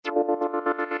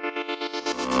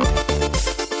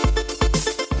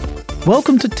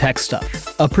Welcome to Tech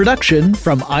Stuff, a production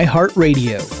from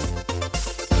iHeartRadio.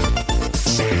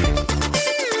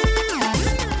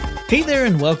 Hey there,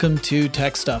 and welcome to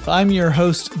Tech Stuff. I'm your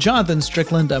host, Jonathan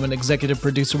Strickland. I'm an executive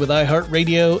producer with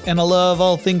iHeartRadio, and I love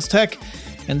all things tech.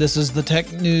 And this is the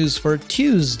tech news for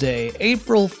Tuesday,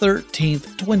 April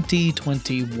 13th,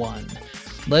 2021.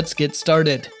 Let's get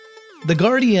started. The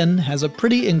Guardian has a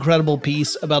pretty incredible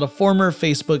piece about a former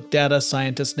Facebook data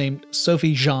scientist named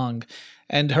Sophie Zhang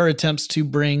and her attempts to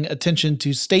bring attention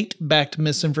to state-backed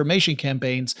misinformation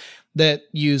campaigns that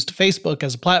used Facebook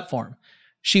as a platform.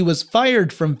 She was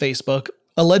fired from Facebook,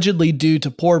 allegedly due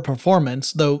to poor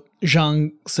performance, though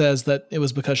Zhang says that it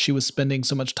was because she was spending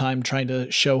so much time trying to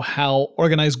show how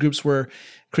organized groups were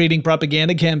creating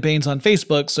propaganda campaigns on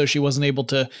Facebook, so she wasn't able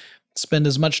to spend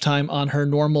as much time on her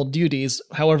normal duties.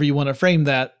 However you want to frame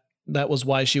that, that was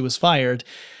why she was fired.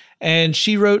 And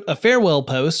she wrote a farewell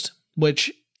post, which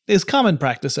is common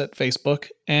practice at Facebook,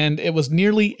 and it was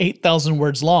nearly 8,000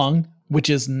 words long, which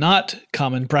is not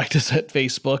common practice at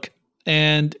Facebook,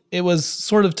 and it was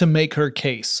sort of to make her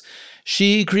case.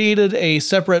 She created a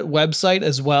separate website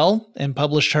as well and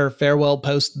published her farewell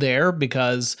post there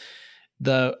because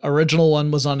the original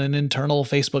one was on an internal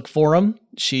Facebook forum.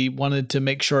 She wanted to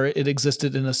make sure it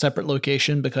existed in a separate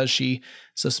location because she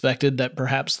suspected that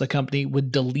perhaps the company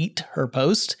would delete her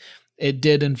post. It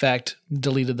did, in fact,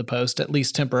 deleted the post, at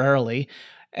least temporarily.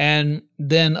 And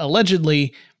then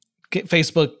allegedly,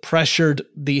 Facebook pressured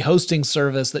the hosting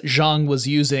service that Zhang was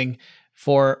using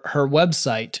for her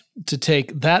website to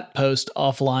take that post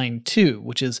offline too,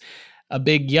 which is a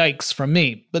big yikes from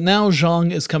me. But now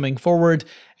Zhang is coming forward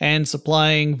and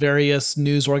supplying various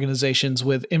news organizations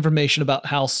with information about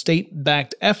how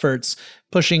state-backed efforts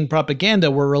pushing propaganda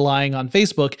were relying on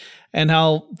Facebook and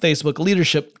how Facebook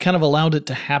leadership kind of allowed it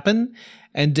to happen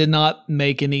and did not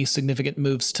make any significant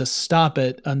moves to stop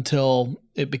it until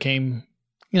it became,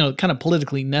 kind of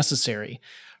politically necessary.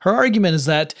 Her argument is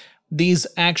that these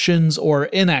actions or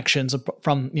inactions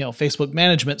from, Facebook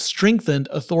management strengthened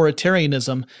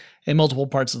authoritarianism in multiple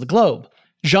parts of the globe.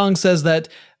 Zhang says that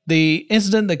the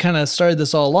incident that kind of started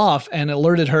this all off and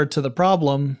alerted her to the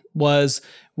problem was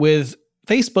with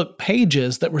Facebook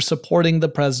pages that were supporting the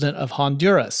president of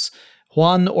Honduras,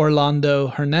 Juan Orlando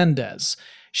Hernandez.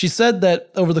 She said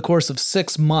that over the course of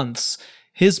 6 months,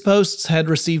 his posts had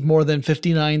received more than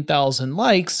 59,000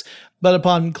 likes, but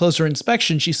upon closer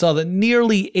inspection, she saw that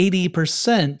nearly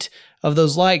 80% of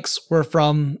those likes were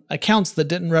from accounts that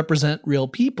didn't represent real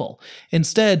people.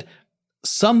 Instead,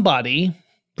 somebody,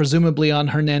 presumably on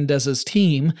Hernandez's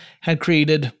team, had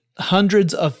created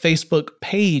hundreds of Facebook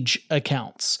page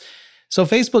accounts. So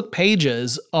Facebook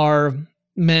pages are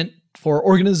meant for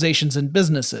organizations and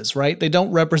businesses, right? They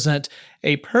don't represent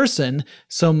a person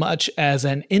so much as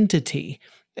an entity.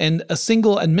 And a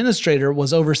single administrator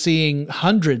was overseeing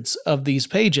hundreds of these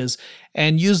pages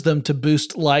and used them to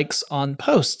boost likes on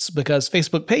posts because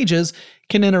Facebook pages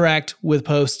can interact with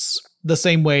posts the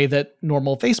same way that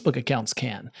normal Facebook accounts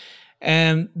can.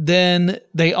 And then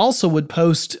they also would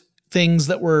post things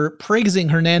that were praising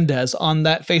Hernandez on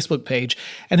that Facebook page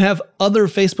and have other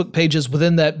Facebook pages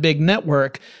within that big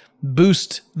network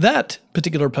boost that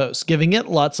particular post, giving it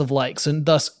lots of likes and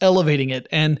thus elevating it.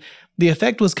 And the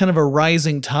effect was kind of a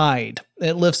rising tide.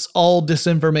 It lifts all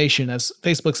disinformation as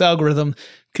Facebook's algorithm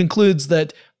concludes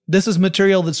that this is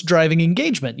material that's driving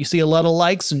engagement. You see a lot of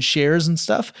likes and shares and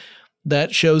stuff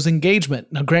that shows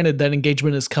engagement. Now, granted, that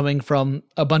engagement is coming from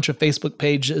a bunch of Facebook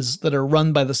pages that are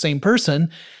run by the same person,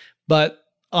 but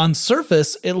on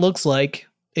surface, it looks like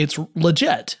it's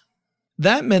legit.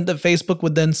 That meant that Facebook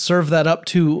would then serve that up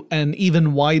to an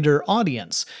even wider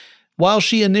audience. While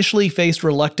she initially faced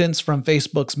reluctance from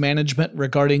Facebook's management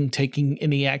regarding taking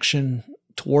any action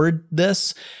toward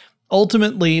this,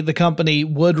 ultimately the company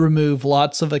would remove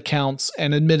lots of accounts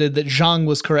and admitted that Zhang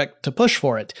was correct to push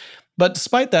for it. But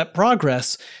despite that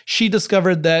progress, she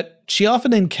discovered that she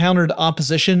often encountered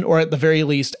opposition or at the very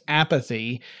least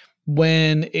apathy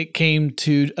when it came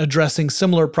to addressing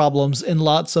similar problems in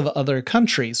lots of other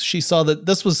countries. She saw that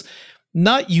this was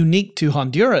not unique to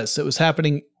Honduras. It was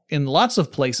happening in lots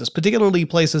of places, particularly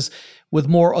places with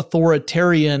more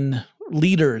authoritarian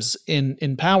leaders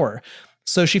in power.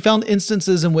 So she found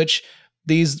instances in which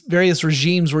these various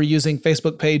regimes were using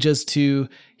Facebook pages to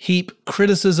heap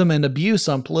criticism and abuse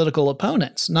on political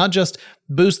opponents, not just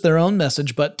boost their own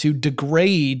message, but to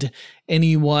degrade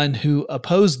anyone who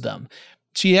opposed them.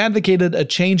 She advocated a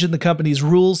change in the company's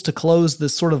rules to close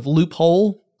this sort of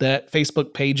loophole that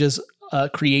Facebook pages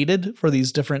created for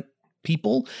these different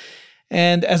people.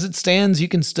 And as it stands, you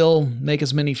can still make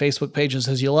as many Facebook pages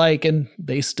as you like, and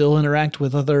they still interact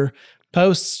with other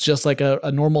posts just like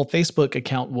a normal Facebook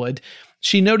account would.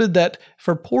 She noted that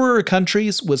for poorer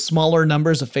countries with smaller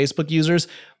numbers of Facebook users,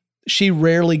 she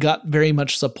rarely got very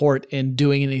much support in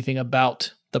doing anything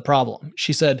about the problem.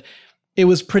 She said it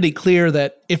was pretty clear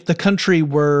that if the country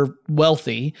were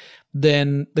wealthy,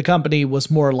 then the company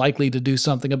was more likely to do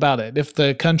something about it. If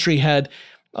the country had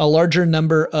a larger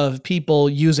number of people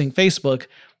using Facebook,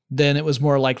 then it was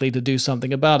more likely to do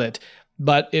something about it.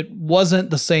 But it wasn't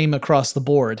the same across the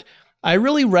board. I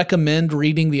really recommend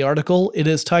reading the article. It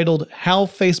is titled "How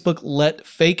Facebook Let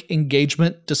Fake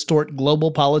Engagement Distort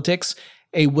Global Politics,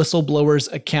 a Whistleblower's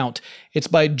Account." It's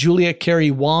by Julia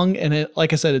Carey Wong, and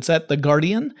like I said, it's at The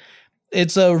Guardian.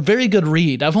 It's a very good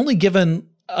read. I've only given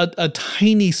a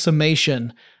tiny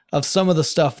summation of some of the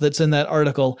stuff that's in that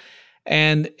article,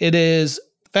 and it is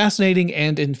fascinating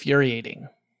and infuriating.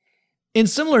 In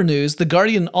similar news, The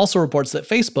Guardian also reports that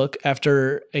Facebook,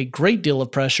 after a great deal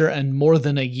of pressure and more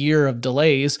than a year of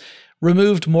delays,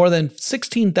 removed more than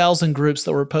 16,000 groups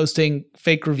that were posting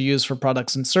fake reviews for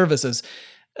products and services.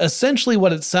 Essentially,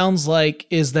 what it sounds like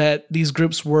is that these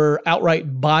groups were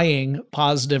outright buying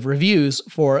positive reviews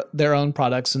for their own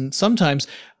products and sometimes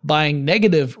buying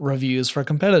negative reviews for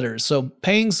competitors. So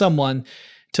paying someone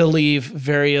to leave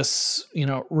various,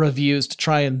 reviews to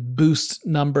try and boost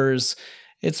numbers.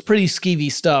 It's pretty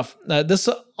skeevy stuff. This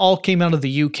all came out of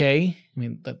the UK. I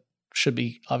mean, that should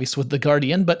be obvious with The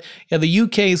Guardian, but yeah, the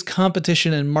UK's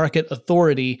Competition and Market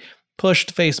Authority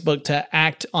pushed Facebook to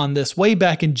act on this way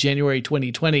back in January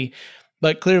 2020.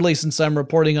 But clearly, since I'm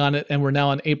reporting on it and we're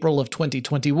now in April of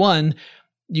 2021,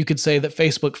 you could say that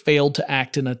Facebook failed to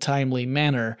act in a timely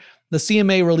manner. The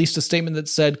CMA released a statement that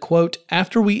said, quote,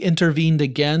 "After we intervened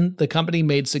again, the company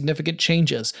made significant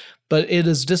changes, but it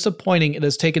is disappointing it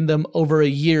has taken them over a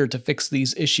year to fix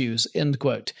these issues," end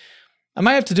quote. I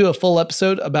might have to do a full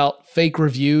episode about fake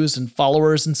reviews and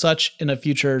followers and such in a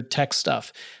future tech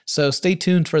stuff, so stay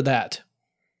tuned for that.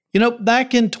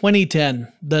 Back in 2010,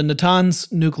 the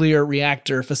Natanz nuclear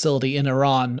reactor facility in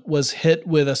Iran was hit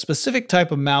with a specific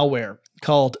type of malware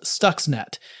called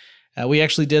Stuxnet. We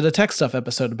actually did a tech stuff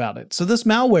episode about it. So this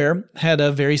malware had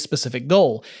a very specific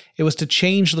goal. It was to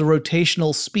change the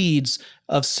rotational speeds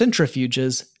of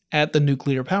centrifuges at the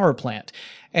nuclear power plant.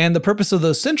 And the purpose of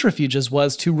those centrifuges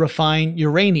was to refine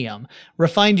uranium.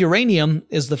 Refined uranium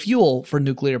is the fuel for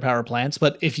nuclear power plants,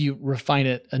 but if you refine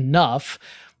it enough,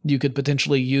 you could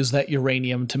potentially use that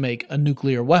uranium to make a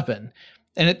nuclear weapon.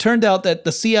 And it turned out that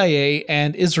the CIA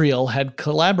and Israel had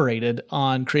collaborated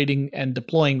on creating and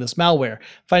deploying this malware,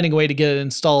 finding a way to get it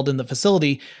installed in the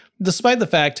facility, despite the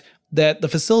fact that the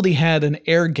facility had an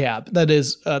air gap. That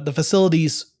is, the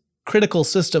facility's critical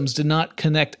systems did not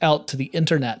connect out to the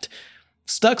internet.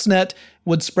 Stuxnet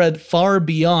would spread far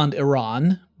beyond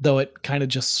Iran, though it kind of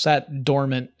just sat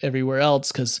dormant everywhere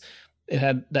else because it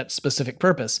had that specific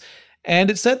purpose.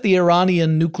 And it set the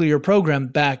Iranian nuclear program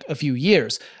back a few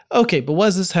years. Okay, but what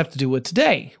does this have to do with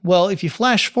today? Well, if you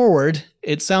flash forward,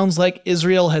 it sounds like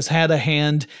Israel has had a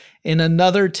hand in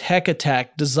another tech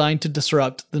attack designed to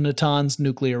disrupt the Natanz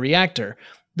nuclear reactor.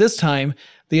 This time,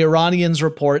 the Iranians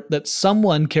report that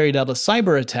someone carried out a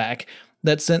cyber attack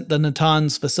that sent the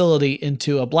Natanz facility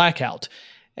into a blackout.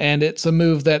 And it's a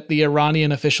move that the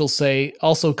Iranian officials say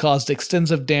also caused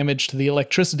extensive damage to the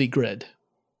electricity grid.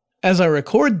 As I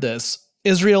record this,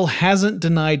 Israel hasn't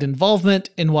denied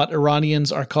involvement in what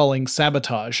Iranians are calling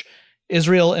sabotage.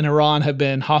 Israel and Iran have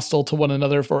been hostile to one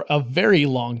another for a very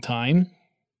long time,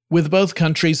 with both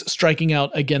countries striking out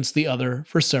against the other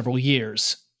for several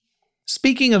years.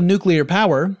 Speaking of nuclear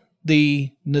power,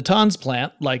 the Natanz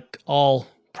plant, like all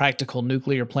practical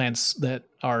nuclear plants that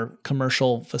are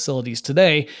commercial facilities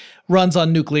today, runs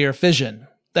on nuclear fission.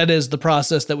 That is, the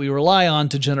process that we rely on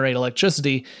to generate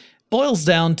electricity boils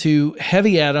down to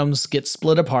heavy atoms get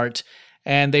split apart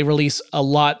and they release a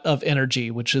lot of energy,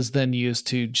 which is then used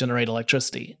to generate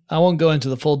electricity. I won't go into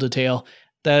the full detail.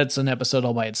 That's an episode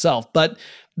all by itself. But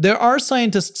there are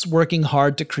scientists working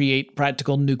hard to create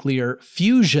practical nuclear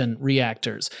fusion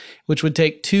reactors, which would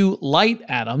take two light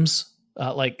atoms,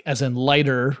 like as in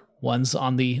lighter ones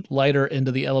on the lighter end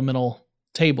of the elemental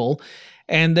table,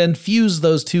 and then fuse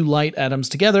those two light atoms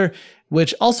together,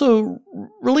 which also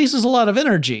releases a lot of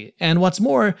energy. And what's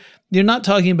more, you're not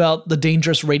talking about the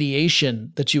dangerous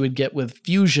radiation that you would get with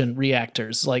fusion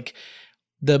reactors. Like,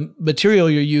 the material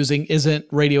you're using isn't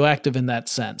radioactive in that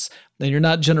sense. Then you're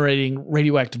not generating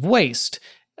radioactive waste.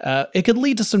 It could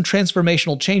lead to some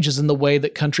transformational changes in the way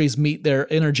that countries meet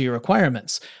their energy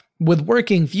requirements. With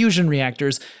working fusion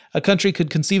reactors, a country could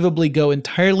conceivably go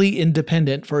entirely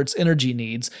independent for its energy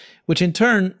needs, which in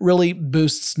turn really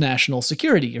boosts national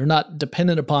security. You're not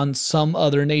dependent upon some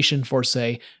other nation for,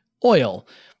 say, oil.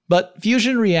 But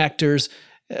fusion reactors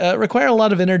require a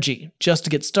lot of energy just to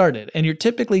get started, and you're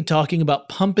typically talking about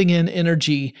pumping in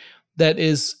energy that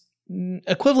is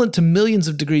equivalent to millions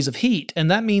of degrees of heat,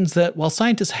 and that means that while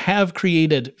scientists have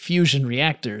created fusion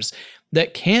reactors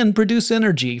that can produce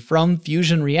energy from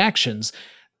fusion reactions,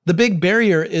 the big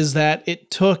barrier is that it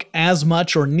took as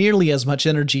much or nearly as much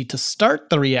energy to start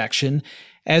the reaction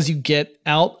as you get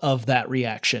out of that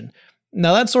reaction.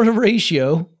 Now, that sort of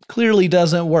ratio clearly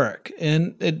doesn't work,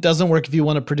 and it doesn't work if you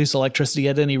want to produce electricity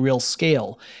at any real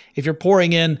scale. If you're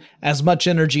pouring in as much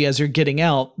energy as you're getting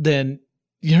out, then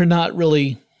you're not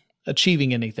really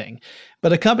achieving anything.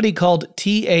 But a company called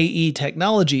TAE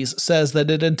Technologies says that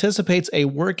it anticipates a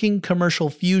working commercial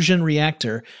fusion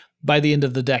reactor by the end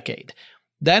of the decade.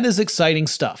 That is exciting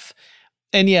stuff.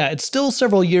 And yeah, it's still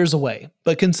several years away,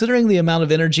 but considering the amount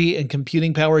of energy and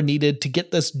computing power needed to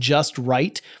get this just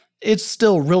right, it's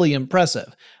still really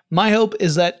impressive. My hope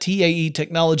is that TAE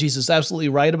Technologies is absolutely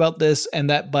right about this, and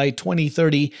that by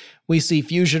 2030, we see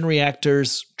fusion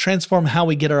reactors transform how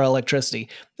we get our electricity.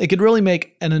 It could really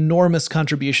make an enormous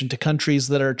contribution to countries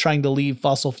that are trying to leave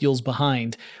fossil fuels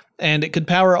behind. And it could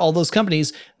power all those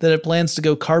companies that have plans to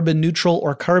go carbon neutral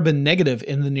or carbon negative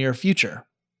in the near future.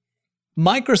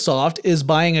 Microsoft is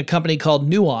buying a company called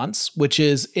Nuance, which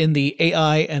is in the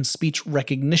AI and speech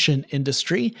recognition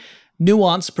industry.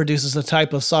 Nuance produces a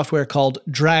type of software called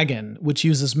Dragon, which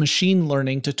uses machine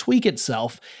learning to tweak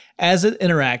itself as it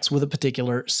interacts with a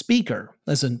particular speaker,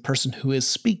 as in person who is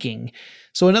speaking.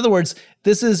 So in other words,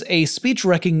 this is a speech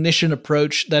recognition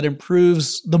approach that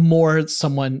improves the more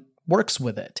someone works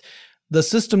with it. The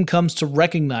system comes to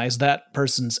recognize that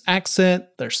person's accent,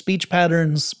 their speech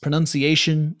patterns,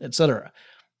 pronunciation, etc.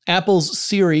 Apple's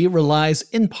Siri relies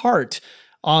in part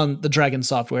on the Dragon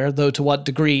software, though to what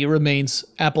degree remains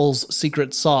Apple's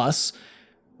secret sauce.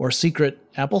 Or secret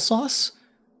applesauce?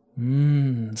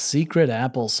 Secret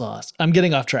applesauce. I'm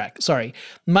getting off track. Sorry.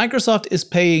 Microsoft is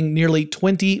paying nearly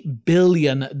 $20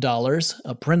 billion,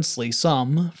 a princely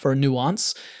sum, for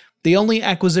Nuance. The only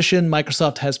acquisition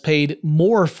Microsoft has paid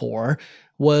more for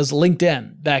was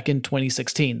LinkedIn back in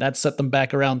 2016. That set them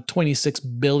back around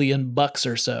 $26 billion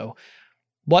or so.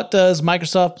 What does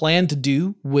Microsoft plan to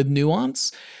do with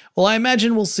Nuance? Well, I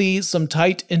imagine we'll see some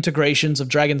tight integrations of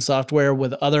Dragon software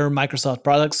with other Microsoft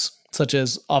products, such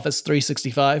as Office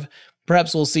 365.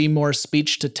 Perhaps we'll see more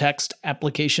speech-to-text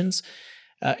applications.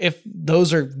 If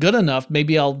those are good enough,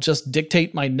 maybe I'll just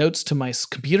dictate my notes to my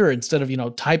computer instead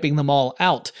of, typing them all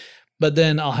out. But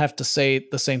then I'll have to say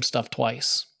the same stuff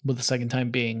twice, with the second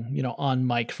time being, on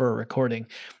mic for a recording.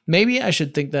 Maybe I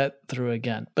should think that through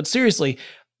again. But seriously,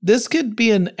 this could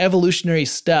be an evolutionary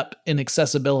step in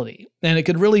accessibility, and it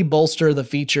could really bolster the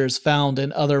features found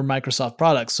in other Microsoft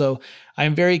products. So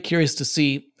I'm very curious to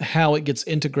see how it gets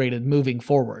integrated moving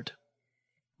forward.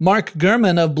 Mark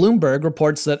Gurman of Bloomberg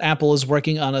reports that Apple is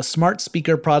working on a smart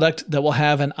speaker product that will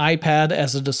have an iPad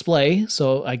as a display,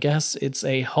 so I guess it's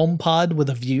a HomePod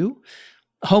with a view.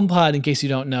 HomePod, in case you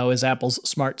don't know, is Apple's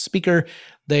smart speaker.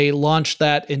 They launched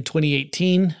that in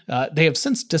 2018. They have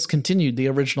since discontinued the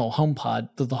original HomePod,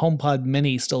 though the HomePod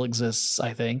Mini still exists,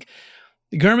 I think.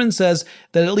 Gurman says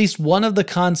that at least one of the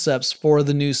concepts for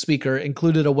the new speaker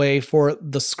included a way for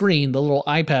the screen, the little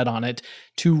iPad on it,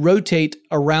 to rotate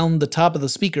around the top of the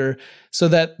speaker so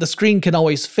that the screen can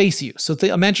always face you. So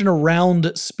imagine a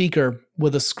round speaker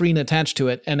with a screen attached to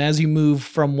it, and as you move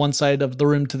from one side of the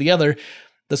room to the other,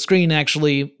 the screen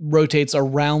actually rotates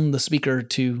around the speaker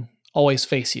to always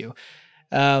face you.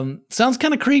 Sounds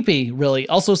kind of creepy, really.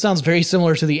 Also sounds very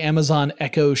similar to the Amazon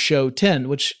Echo Show 10,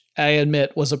 which I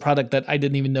admit was a product that I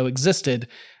didn't even know existed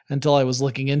until I was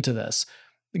looking into this.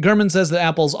 Gurman says that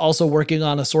Apple's also working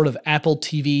on a sort of Apple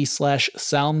TV /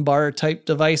 soundbar type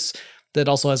device that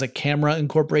also has a camera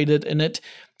incorporated in it.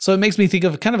 So it makes me think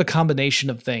of kind of a combination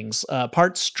of things.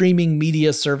 Part streaming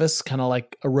media service, kind of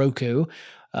like a Roku,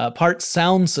 part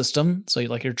sound system, so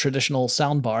like your traditional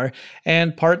soundbar,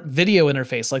 and part video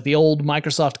interface, like the old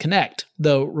Microsoft Kinect,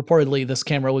 though reportedly this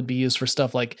camera would be used for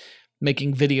stuff like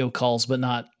making video calls, but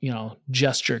not,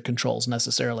 gesture controls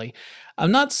necessarily.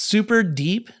 I'm not super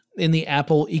deep in the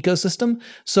Apple ecosystem,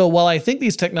 so while I think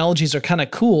these technologies are kind of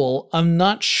cool, I'm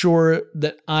not sure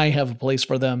that I have a place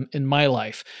for them in my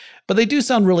life. But they do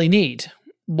sound really neat.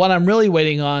 What I'm really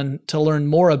waiting on to learn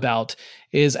more about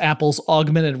is Apple's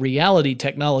augmented reality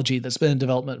technology that's been in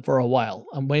development for a while.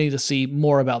 I'm waiting to see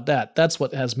more about that. That's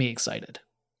what has me excited.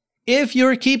 If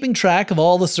you're keeping track of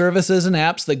all the services and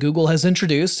apps that Google has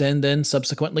introduced and then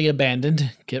subsequently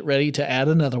abandoned, get ready to add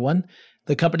another one.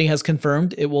 The company has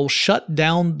confirmed it will shut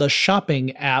down the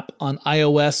shopping app on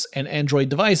iOS and Android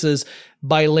devices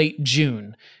by late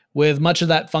June, with much of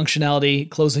that functionality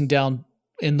closing down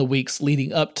in the weeks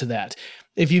leading up to that.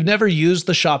 If you've never used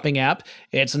the shopping app,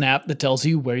 it's an app that tells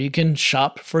you where you can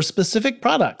shop for specific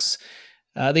products.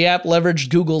 The app leveraged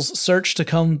Google's search to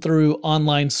come through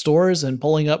online stores and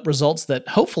pulling up results that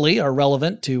hopefully are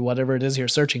relevant to whatever it is you're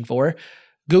searching for.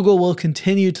 Google will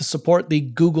continue to support the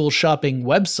Google Shopping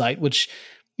website, which,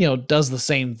 does the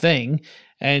same thing.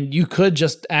 And you could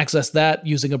just access that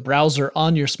using a browser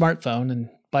on your smartphone and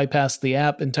bypass the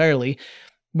app entirely.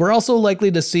 We're also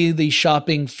likely to see the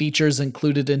shopping features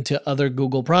included into other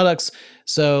Google products.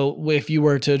 So if you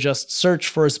were to just search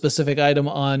for a specific item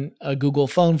on a Google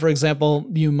phone, for example,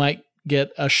 you might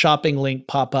get a shopping link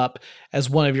pop up as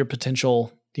one of your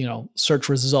potential, search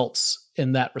results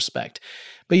in that respect.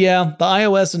 But yeah, the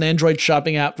iOS and Android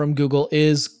shopping app from Google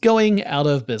is going out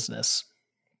of business.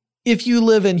 If you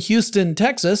live in Houston,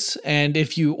 Texas, and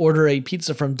if you order a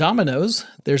pizza from Domino's,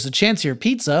 there's a chance your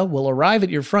pizza will arrive at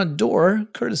your front door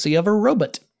courtesy of a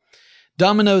robot.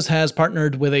 Domino's has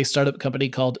partnered with a startup company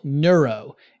called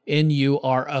Nuro,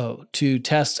 N-U-R-O, to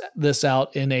test this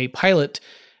out in a pilot,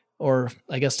 or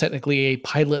I guess technically a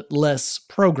pilotless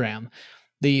program.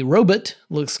 The robot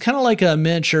looks kind of like a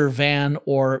miniature van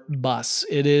or bus.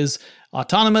 It is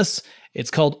autonomous. It's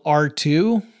called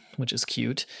R2, which is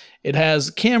cute. It has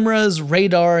cameras,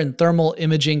 radar, and thermal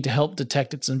imaging to help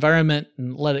detect its environment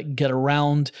and let it get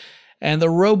around. And the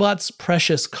robot's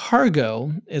precious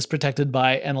cargo is protected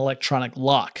by an electronic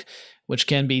lock, which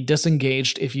can be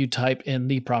disengaged if you type in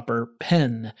the proper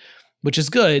PIN, which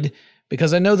is good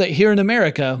because I know that here in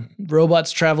America,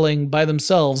 robots traveling by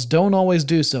themselves don't always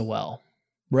do so well.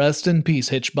 Rest in peace,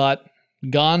 Hitchbot.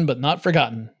 Gone but not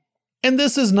forgotten. And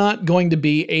this is not going to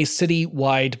be a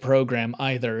city-wide program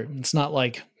either. It's not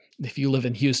like if you live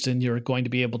in Houston, you're going to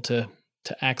be able to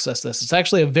access this. It's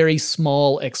actually a very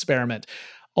small experiment.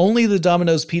 Only the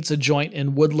Domino's Pizza joint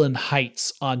in Woodland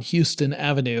Heights on Houston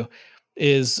Avenue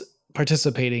is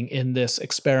participating in this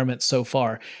experiment so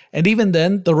far. And even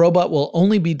then, the robot will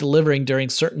only be delivering during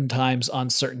certain times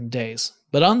on certain days.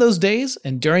 But on those days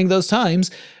and during those times,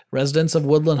 residents of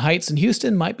Woodland Heights in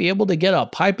Houston might be able to get a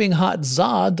piping hot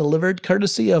za delivered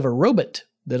courtesy of a robot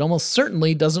that almost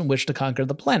certainly doesn't wish to conquer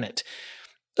the planet.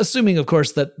 Assuming, of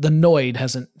course, that the Noid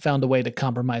hasn't found a way to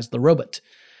compromise the robot.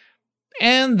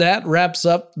 And that wraps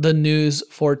up the news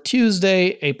for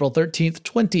Tuesday, April 13th,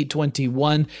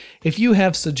 2021. If you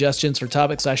have suggestions for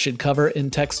topics I should cover in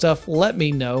Tech Stuff, let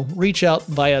me know. Reach out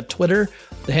via Twitter.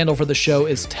 The handle for the show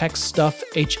is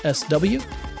TechStuffHSW.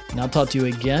 And I'll talk to you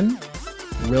again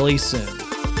really soon.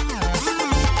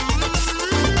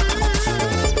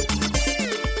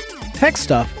 Tech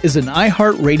Stuff is an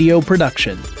iHeartRadio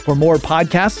production. For more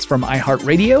podcasts from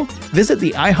iHeartRadio, visit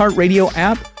the iHeartRadio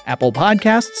app, Apple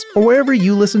Podcasts, or wherever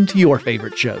you listen to your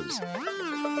favorite shows.